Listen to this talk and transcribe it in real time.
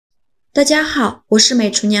大家好，我是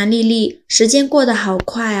美厨娘Lily。时间过得好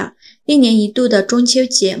快啊，一年一度的中秋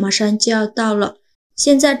节马上就要到了。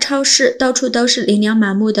现在超市到处都是琳琅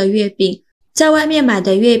满目的月饼，在外面买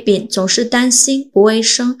的月饼总是担心不卫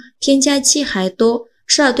生，添加剂还多，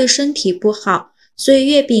吃了对身体不好，所以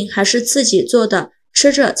月饼还是自己做的，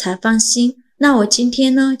吃着才放心。那我今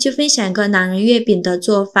天呢，就分享一个懒人月饼的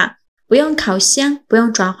做法，不用烤箱，不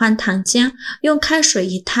用转换糖浆，用开水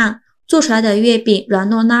一烫，做出来的月饼软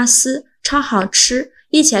糯拉丝，超好吃，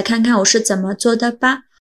一起来看看我是怎么做的吧。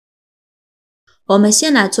我们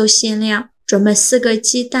先来做馅料，准备4个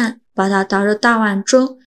鸡蛋，把它倒入大碗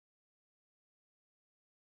中，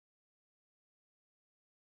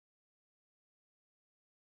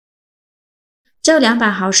加入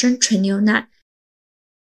200毫升纯牛奶，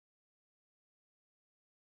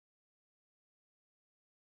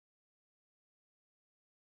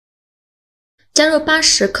加入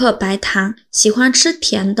80克白糖，喜欢吃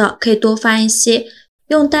甜的可以多放一些，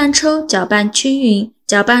用蛋抽搅拌均匀，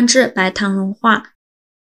搅拌至白糖融化。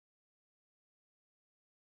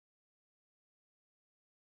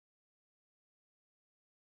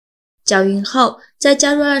搅匀后，再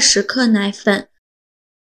加入20克奶粉，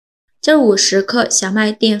加入50克小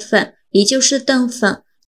麦淀粉，也就是淀粉，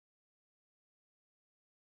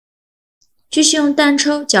继续用蛋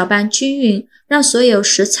抽搅拌均匀，让所有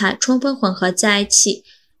食材充分混合在一起，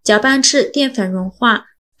搅拌至淀粉融化。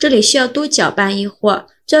这里需要多搅拌一会儿，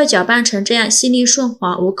最后搅拌成这样细腻顺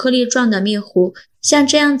滑无颗粒状的面糊，像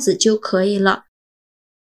这样子就可以了。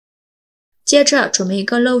接着准备一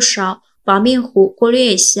个漏勺，把面糊过滤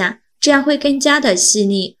一下，这样会更加的细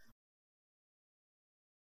腻。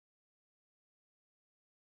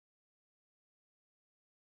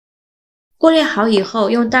过滤好以后，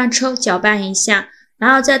用蛋抽搅拌一下，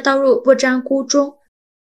然后再倒入不粘锅中，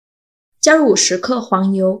加入50克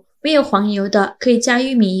黄油，没有黄油的可以加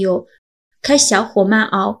玉米油，开小火慢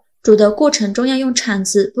熬，煮的过程中要用铲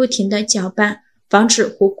子不停的搅拌，防止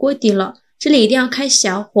糊锅底了。这里一定要开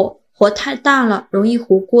小火，火太大了容易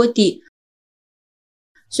糊锅底。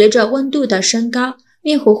随着温度的升高，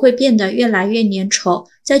面糊会变得越来越粘稠，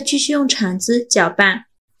再继续用铲子搅拌，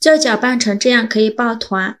最后搅拌成这样可以抱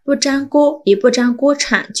团，不粘锅也不粘锅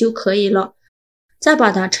铲就可以了。再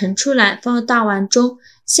把它盛出来放入大碗中，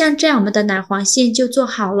像这样我们的奶黄馅就做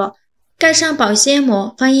好了。盖上保鲜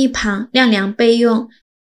膜放一旁晾凉备用。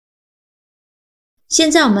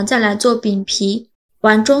现在我们再来做饼皮，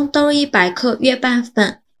碗中倒入100克月瓣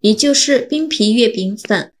粉，也就是冰皮月饼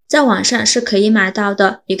粉，在网上是可以买到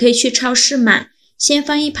的，也可以去超市买，先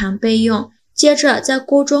放一旁备用。接着在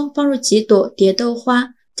锅中放入几朵蝶豆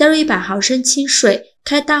花，加入100毫升清水，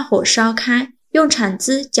开大火烧开，用铲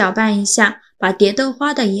子搅拌一下，把蝶豆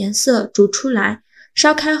花的颜色煮出来，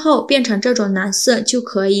烧开后变成这种蓝色就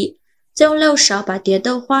可以。再用漏勺把蝶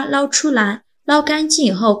豆花捞出来，捞干净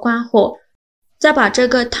以后关火，再把这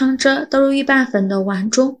个汤汁倒入预拌粉的碗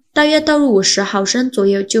中，大约倒入50毫升左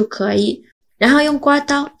右就可以。然后用刮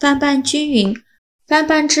刀翻拌均匀，翻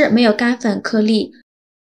拌至没有干粉颗粒，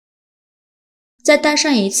再戴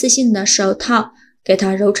上一次性的手套，给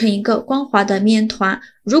它揉成一个光滑的面团。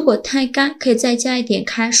如果太干可以再加一点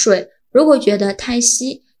开水，如果觉得太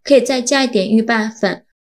稀可以再加一点预拌粉，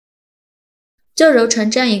就揉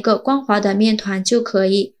成这样一个光滑的面团就可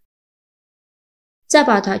以。再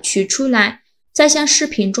把它取出来，再像视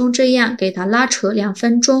频中这样给它拉扯2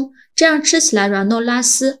分钟，这样吃起来软糯拉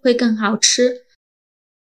丝会更好吃。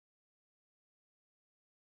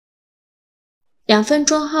2分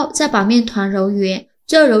钟后再把面团揉圆，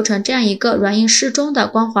最后揉成这样一个软硬适中的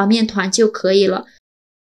光滑面团就可以了。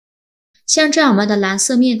像这样我们的蓝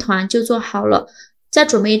色面团就做好了。再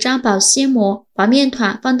准备一张保鲜膜，把面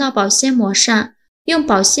团放到保鲜膜上，用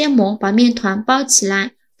保鲜膜把面团包起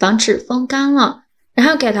来，防止风干了，然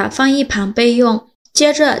后给它放一旁备用。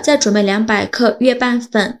接着再准备200克月瓣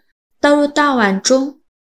粉，倒入大碗中，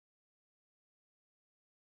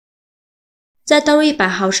再倒入100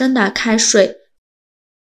毫升的开水，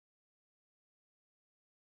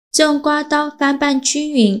再用刮刀翻拌均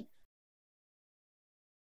匀。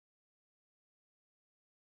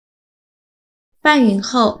拌匀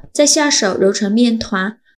后再下手揉成面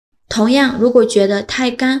团，同样如果觉得太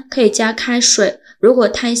干可以加开水，如果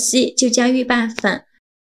太稀就加预拌粉。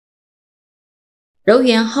揉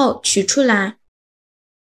圆后取出来，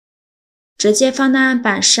直接放到案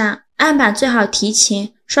板上，案板最好提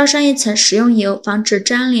前刷上一层食用油，防止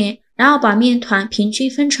粘连，然后把面团平均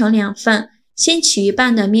分成2份，先取一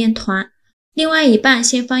半的面团，另外一半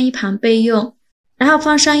先放一旁备用，然后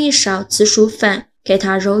放上1勺紫薯粉，给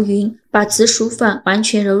它揉匀，把紫薯粉完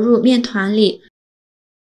全揉入面团里，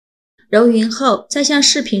揉匀后再像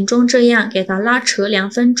视频中这样给它拉扯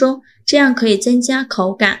2分钟，这样可以增加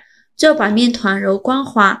口感。最后把面团揉光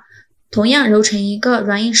滑，同样揉成一个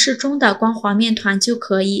软硬适中的光滑面团就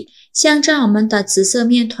可以。像这样我们的紫色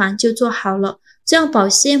面团就做好了，再用保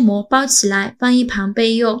鲜膜包起来放一旁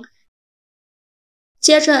备用。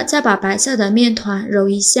接着再把白色的面团揉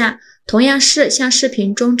一下，同样是像视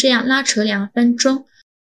频中这样拉扯2分钟。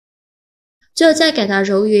最后再给它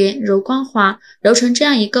揉圆、揉光滑，揉成这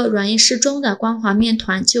样一个软硬适中的光滑面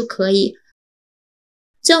团就可以。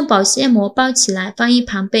再用保鲜膜包起来放一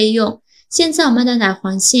旁备用。现在我们的奶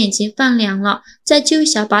黄馅已经放凉了，再揪一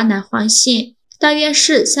小把奶黄馅，大约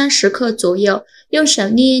是30克左右，用手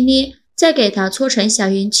捏一捏，再给它搓成小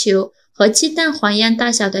圆球，和鸡蛋黄一样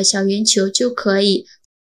大小的小圆球就可以。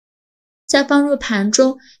再放入盘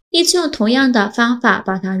中，依次用同样的方法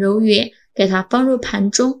把它揉圆，给它放入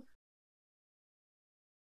盘中。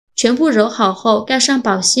全部揉好后盖上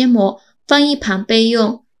保鲜膜，放一旁备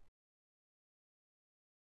用。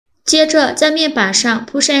接着在面板上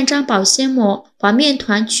铺上一张保鲜膜，把面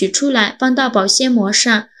团取出来放到保鲜膜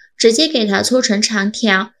上，直接给它搓成长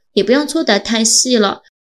条，也不用搓得太细了，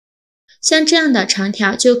像这样的长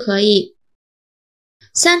条就可以。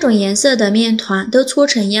3种颜色的面团都搓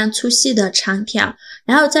成一样粗细的长条，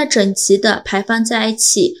然后再整齐的排放在一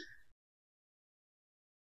起，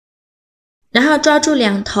然后抓住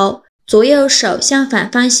两头，左右手向反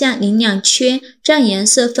方向拧2圈，这样颜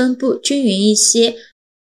色分布均匀一些，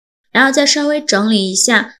然后再稍微整理一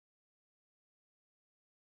下，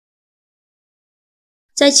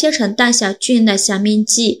再切成大小均匀的小面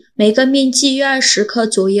剂，每个面剂约20克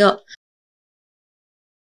左右。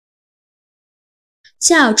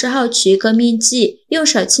切好之后取一个面剂，用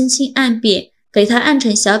手轻轻按扁，给它按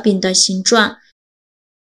成小饼的形状，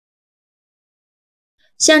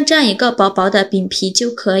像这样一个薄薄的饼皮就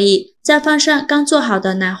可以。再放上刚做好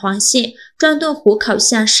的奶黄馅，转动虎口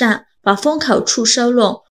向上，把封口处收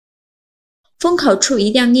拢，封口处一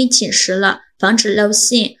定要捏紧实了，防止露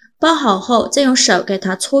馅。包好后再用手给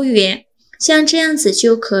它搓圆，像这样子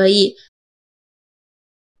就可以。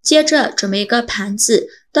接着准备一个盘子，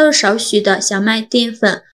倒入少许的小麦淀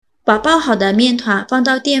粉，把包好的面团放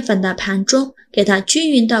到淀粉的盘中，给它均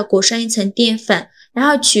匀的裹上一层淀粉，然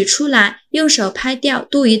后取出来，用手拍掉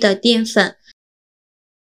多余的淀粉。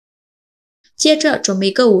接着准备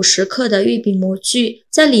一个50克的月饼模具，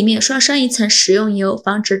在里面刷上一层食用油，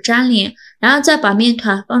防止粘连，然后再把面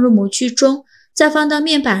团放入模具中，再放到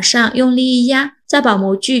面板上用力一压，再把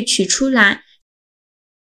模具取出来，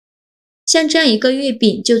像这样一个月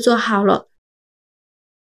饼就做好了。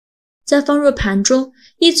再放入盘中，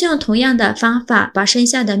依次用同样的方法把剩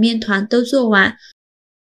下的面团都做完。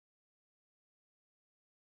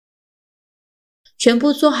全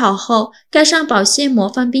部做好后，盖上保鲜膜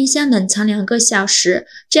放冰箱冷藏2个小时，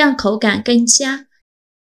这样口感更佳。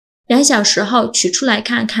2小时后取出来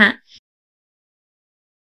看看。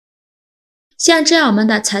像这样我们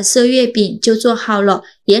的彩色月饼就做好了，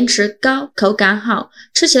颜值高，口感好，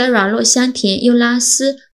吃起来软糯香甜又拉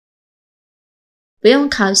丝。不用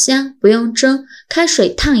烤箱，不用蒸，开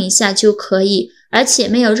水烫一下就可以，而且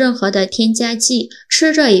没有任何的添加剂，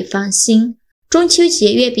吃着也放心。中秋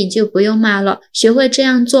节月饼就不用买了，学会这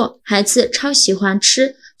样做，孩子超喜欢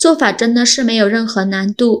吃，做法真的是没有任何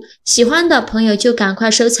难度，喜欢的朋友就赶快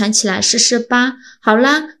收藏起来试试吧。好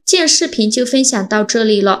啦，今天视频就分享到这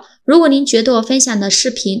里了，如果您觉得我分享的视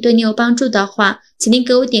频对你有帮助的话，请您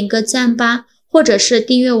给我点个赞吧，或者是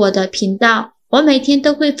订阅我的频道，我每天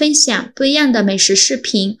都会分享不一样的美食视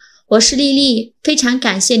频。我是丽丽，非常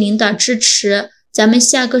感谢您的支持，咱们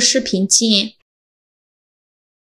下个视频见。